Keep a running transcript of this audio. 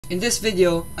In this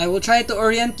video, I will try to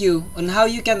orient you on how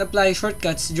you can apply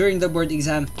shortcuts during the board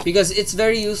exam because it's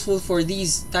very useful for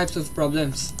these types of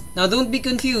problems. Now don't be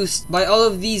confused by all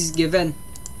of these given,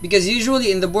 because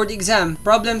usually in the board exam,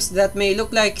 problems that may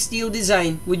look like steel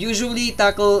design would usually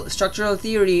tackle structural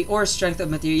theory or strength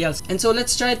of materials. And so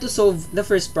let's try to solve the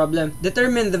first problem.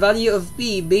 Determine the value of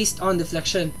P based on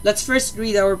deflection. Let's first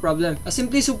read our problem. A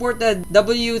simply supported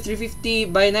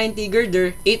W350x90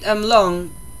 girder, 8 m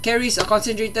long, carries a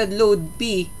concentrated load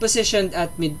P positioned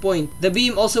at midpoint. The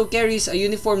beam also carries a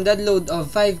uniform dead load of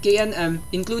 5 kNm,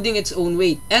 including its own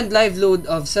weight, and live load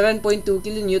of 7.2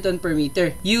 kN per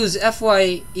meter. Use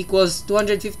Fy equals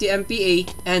 250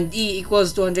 MPa and E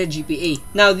equals 200 GPa.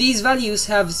 Now these values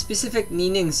have specific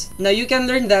meanings. Now you can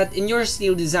learn that in your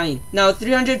steel design. Now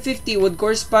 350 would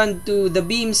correspond to the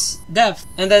beam's depth,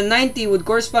 and then 90 would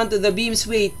correspond to the beam's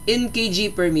weight in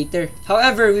kg per meter.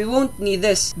 However, we won't need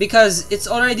this because it's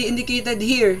already indicated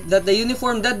here that the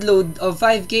uniform dead load of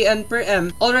 5 kN per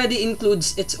m already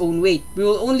includes its own weight. We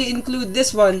will only include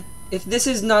this one if this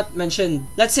is not mentioned.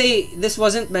 Let's say this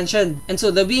wasn't mentioned, and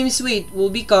so the beam's weight will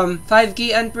become 5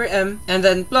 kN per m and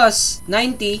then plus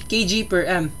 90 kg per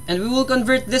m, and we will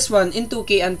convert this one into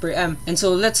kN per m, and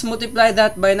so let's multiply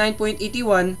that by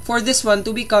 9.81 for this one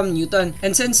to become Newton,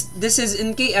 and since this is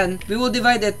in kN, we will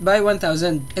divide it by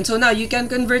 1000, and so now you can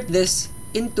convert this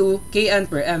into kN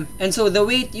per m, and so the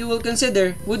weight you will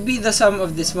consider would be the sum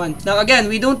of this one. Now again,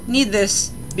 we don't need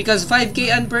this because 5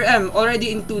 kN per m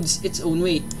already includes its own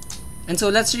weight, and so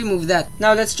let's remove that.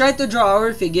 Now let's try to draw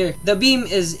our figure. The beam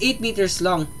is 8 meters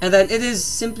long, and then it is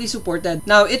simply supported.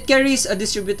 Now it carries a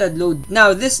distributed load.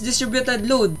 Now this distributed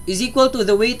load is equal to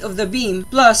the weight of the beam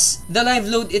plus the live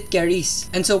load it carries,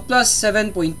 and so plus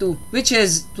 7.2, which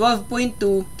is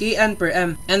 12.2 kN per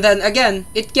m. And then again,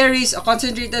 it carries a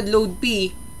concentrated load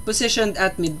P positioned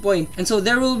at midpoint, and so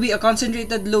there will be a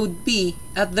concentrated load P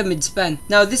at the midspan.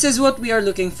 Now this is what we are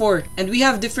looking for, and we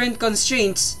have different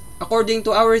constraints according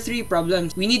to our three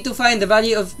problems. We need to find the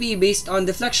value of P based on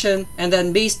deflection, and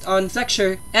then based on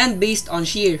flexure, and based on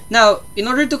shear. Now, in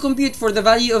order to compute for the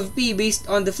value of P based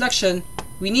on deflection,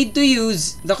 we need to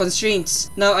use the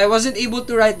constraints. Now, I wasn't able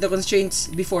to write the constraints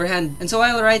beforehand, and so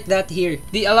I'll write that here.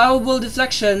 The allowable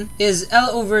deflection is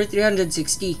L over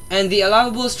 360, and the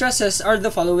allowable stresses are the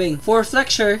following. For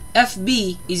flexure,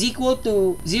 FB is equal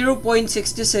to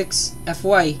 0.66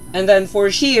 Fy, and then for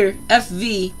shear,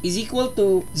 FV is equal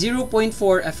to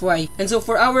 0.4 Fy. And so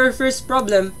for our first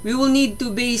problem, we will need to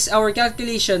base our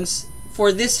calculations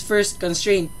for this first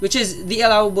constraint, which is the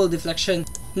allowable deflection.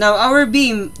 Now our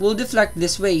beam will deflect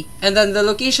this way, and then the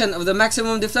location of the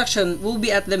maximum deflection will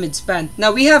be at the midspan.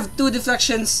 Now we have two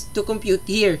deflections to compute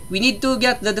here. We need to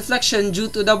get the deflection due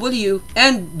to W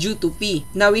and due to P.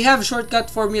 Now we have shortcut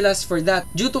formulas for that.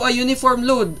 Due to a uniform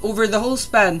load over the whole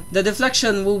span, the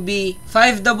deflection will be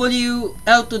 5W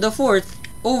L to the fourth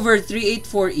over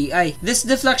 384 EI. This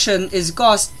deflection is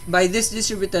caused by this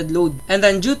distributed load. And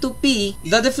then due to P,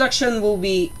 the deflection will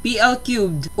be PL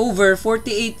cubed over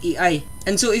 48 EI.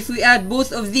 And so if we add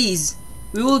both of these,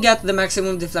 we will get the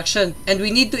maximum deflection. And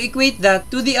we need to equate that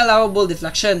to the allowable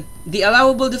deflection. The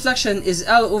allowable deflection is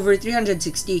L over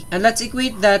 360. And let's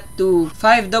equate that to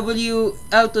 5W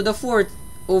L to the fourth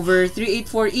over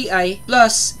 384 EI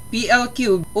plus PL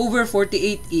cubed over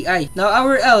 48 EI. Now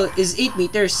our L is 8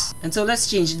 meters, and so let's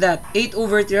change that. 8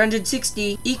 over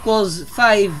 360 equals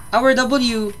 5. Our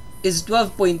W is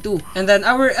 12.2, and then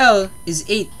our L is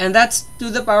 8, and that's to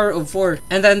the power of 4,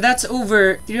 and then that's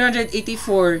over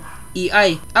 384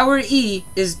 EI. Our E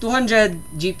is 200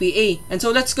 GPa, and so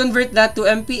let's convert that to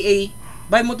MPa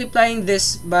by multiplying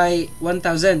this by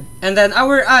 1000. And then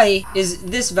our I is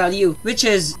this value, which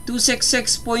is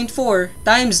 266.4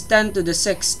 times 10 to the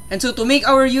 6th. And so to make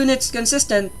our units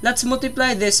consistent, let's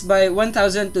multiply this by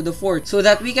 1000 to the 4th so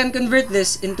that we can convert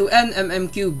this into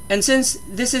nmm cubed. And since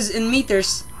this is in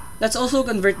meters, let's also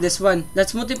convert this one.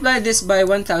 Let's multiply this by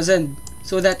 1000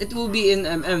 so that it will be in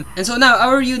mm. And so now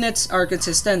our units are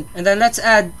consistent. And then let's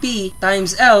add P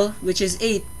times L, which is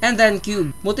 8, and then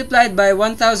cube, multiplied by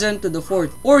 1000 to the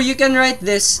 4th. Or you can write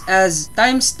this as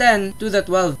times 10 to the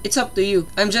 12. It's up to you.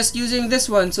 I'm just using this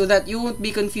one so that you won't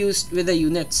be confused with the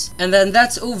units. And then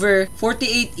that's over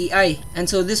 48 EI. And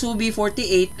so this will be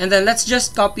 48. And then let's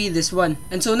just copy this one.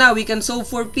 And so now we can solve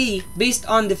for P based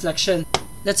on deflection.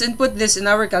 Let's input this in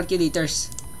our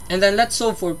calculators. And then let's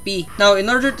solve for P. Now, in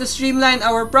order to streamline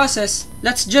our process,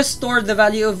 let's just store the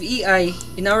value of EI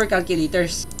in our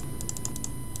calculators.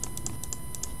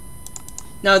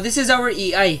 Now, this is our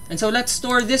EI. And so let's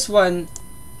store this one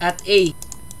at A.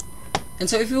 And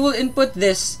so if we will input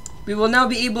this, we will now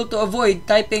be able to avoid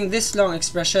typing this long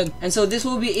expression. And so this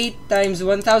will be 8 times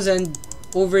 1000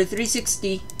 over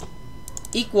 360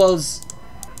 equals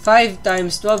 5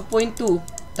 times 12.2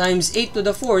 times 8 to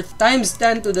the 4th times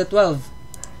 10 to the 12.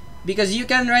 Because you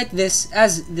can write this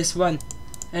as this one.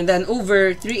 And then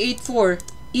over 384,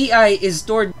 EI is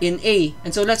stored in A.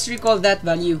 And so let's recall that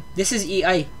value. This is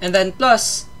EI. And then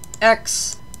plus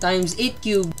X times 8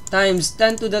 cubed times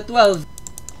 10 to the 12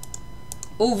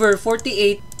 over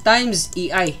 48 times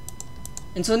EI.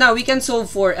 And so now we can solve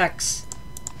for X.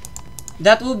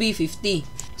 That will be 50.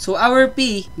 So our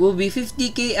P will be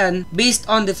 50 kN based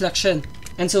on deflection.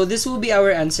 And so this will be our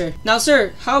answer. Now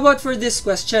sir, how about for this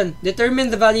question?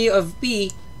 Determine the value of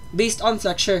P based on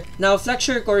flexure. Now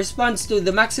flexure corresponds to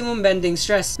the maximum bending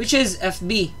stress, which is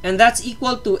FB, and that's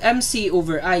equal to MC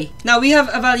over I. Now we have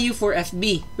a value for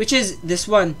FB, which is this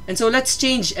one. And so let's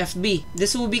change FB.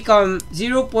 This will become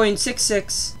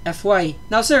 0.66 FY.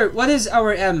 Now sir, what is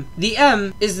our M? The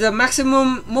M is the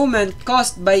maximum moment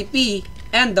caused by P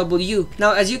and W.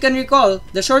 Now as you can recall,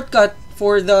 the shortcut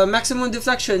for the maximum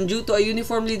deflection due to a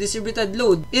uniformly distributed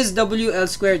load is WL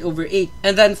squared over 8.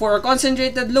 And then for a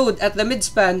concentrated load at the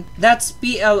midspan, that's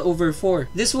PL over 4.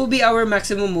 This will be our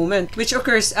maximum moment, which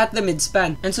occurs at the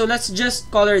midspan. And so let's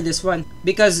just color this one,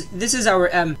 because this is our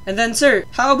M. And then sir,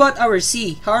 how about our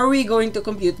C? How are we going to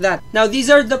compute that? Now these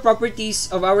are the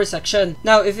properties of our section.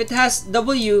 Now if it has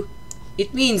W,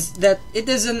 it means that it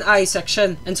is an I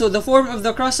section. And so the form of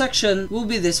the cross section will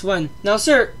be this one. Now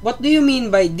sir, what do you mean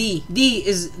by D? D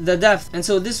is the depth. And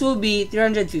so this will be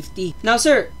 350. Now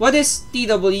sir, what is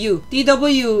TW?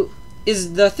 TW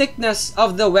is the thickness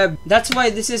of the web. That's why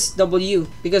this is W,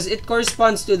 because it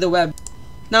corresponds to the web.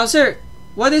 Now sir,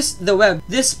 what is the web?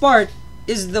 This part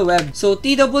is the web. So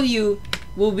TW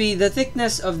will be the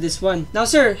thickness of this one. Now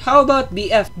sir, how about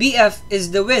BF? BF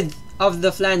is the width of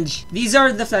the flange. These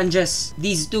are the flanges,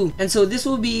 these two. And so this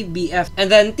will be BF.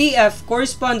 And then TF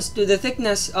corresponds to the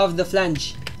thickness of the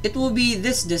flange. It will be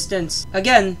this distance.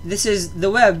 Again, this is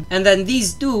the web, and then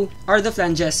these two are the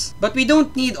flanges. But we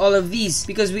don't need all of these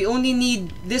because we only need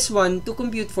this one to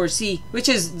compute for C, which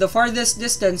is the farthest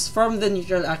distance from the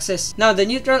neutral axis. Now, the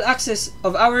neutral axis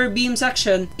of our beam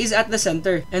section is at the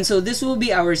center, and so this will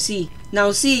be our C.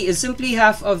 Now, C is simply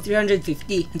half of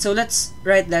 350. And so let's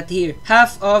write that here.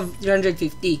 Half of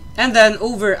 350. And then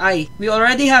over I. We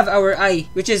already have our I,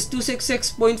 which is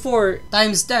 266.4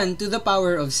 times 10 to the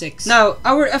power of 6. Now,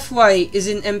 our Fy is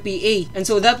in MPa. And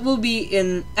so that will be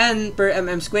in N per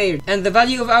mm squared. And the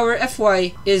value of our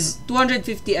Fy is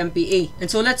 250 MPa. And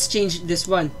so let's change this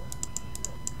one.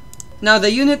 Now,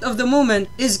 the unit of the moment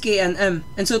is KNM.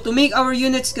 And so to make our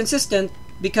units consistent,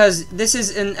 because this is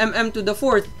in mm to the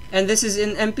 4th and this is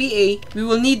in MPa, we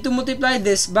will need to multiply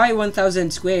this by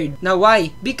 1000 squared. Now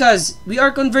why? Because we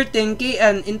are converting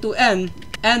Kn into N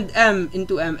and M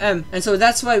into mm. And so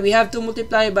that's why we have to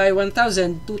multiply by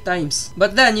 1000 2 times.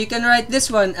 But then you can write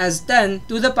this one as 10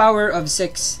 to the power of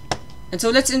 6. And so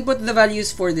let's input the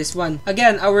values for this one.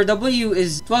 Again, our W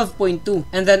is 12.2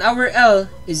 and then our L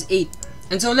is 8.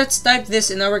 And so let's type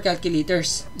this in our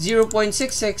calculators.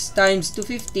 0.66 times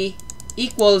 250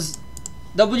 equals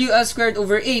WL squared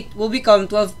over 8 will become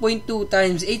 12.2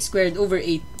 times 8 squared over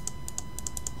 8.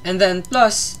 And then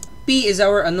plus P is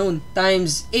our unknown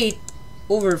times 8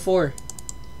 over 4.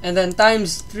 And then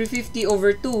times 350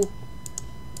 over 2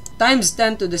 times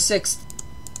 10 to the 6th.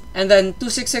 And then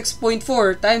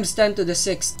 266.4 times 10 to the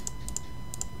 6th.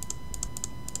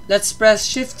 Let's press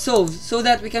shift solve so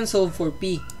that we can solve for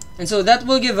P. And so that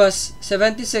will give us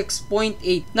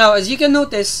 76.8. Now, as you can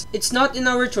notice, it's not in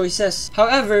our choices.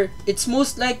 However, it's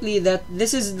most likely that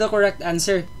this is the correct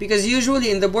answer, because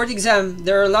usually in the board exam,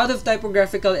 there are a lot of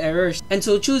typographical errors. And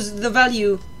so choose the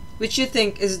value which you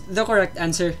think is the correct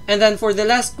answer. And then for the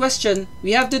last question,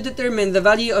 we have to determine the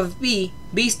value of P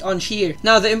based on shear.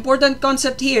 Now, the important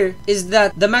concept here is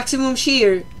that the maximum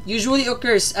shear usually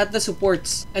occurs at the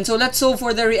supports. And so let's solve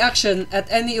for the reaction at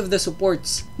any of the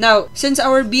supports. Now, since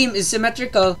our beam is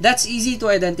symmetrical, that's easy to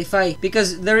identify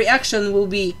because the reaction will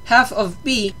be half of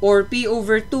P or P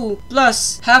over 2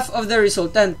 plus half of the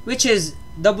resultant, which is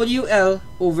WL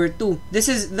over 2. This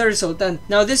is the resultant.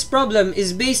 Now, this problem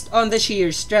is based on the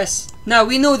shear stress. Now,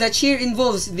 we know that shear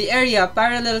involves the area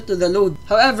parallel to the load.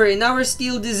 However, in our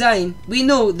steel design, we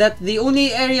know that the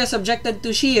only area subjected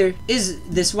to shear is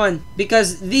this one,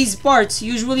 because these parts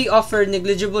usually offer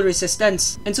negligible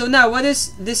resistance. And so now, what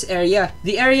is this area?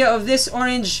 The area of this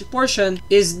orange portion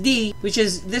is D, which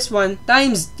is this one,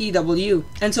 times TW.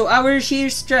 And so our shear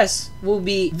stress will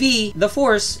be V, the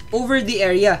force, over the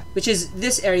area, which is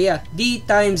this area, D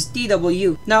times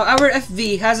TW. Now, our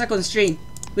FV has a constraint.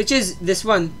 which is this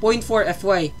one, 0.4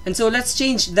 Fy. And so let's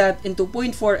change that into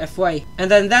 0.4 Fy.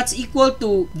 And then that's equal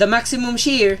to the maximum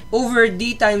shear over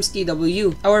d times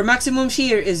Tw. Our maximum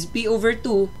shear is P over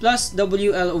 2 plus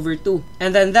WL over 2.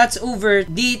 And then that's over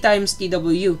d times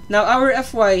Tw. Now our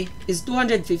Fy is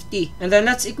 250. And then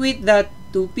let's equate that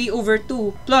to P over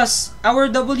 2 plus our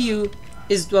W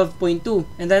is 12.2,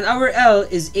 and then our L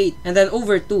is 8, and then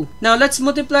over 2. Now let's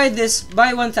multiply this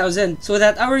by 1000 so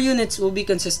that our units will be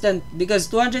consistent, because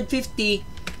 250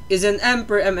 is in M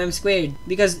per mm squared,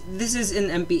 because this is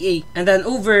in MPa, and then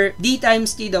over d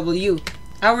times Tw.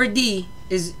 Our d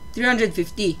is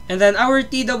 350, and then our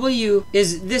Tw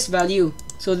is this value,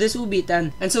 so this will be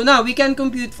 10. And so now we can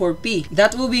compute for P.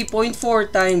 That will be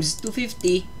 0.4 times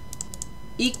 250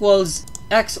 equals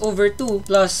x over 2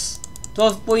 plus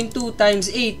 12.2 times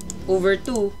 8 over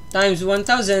 2 times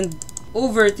 1000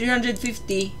 over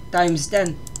 350 times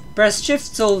 10. Press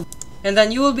shift solve, and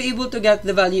then you will be able to get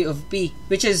the value of P,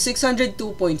 which is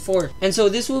 602.4. And so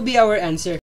this will be our answer.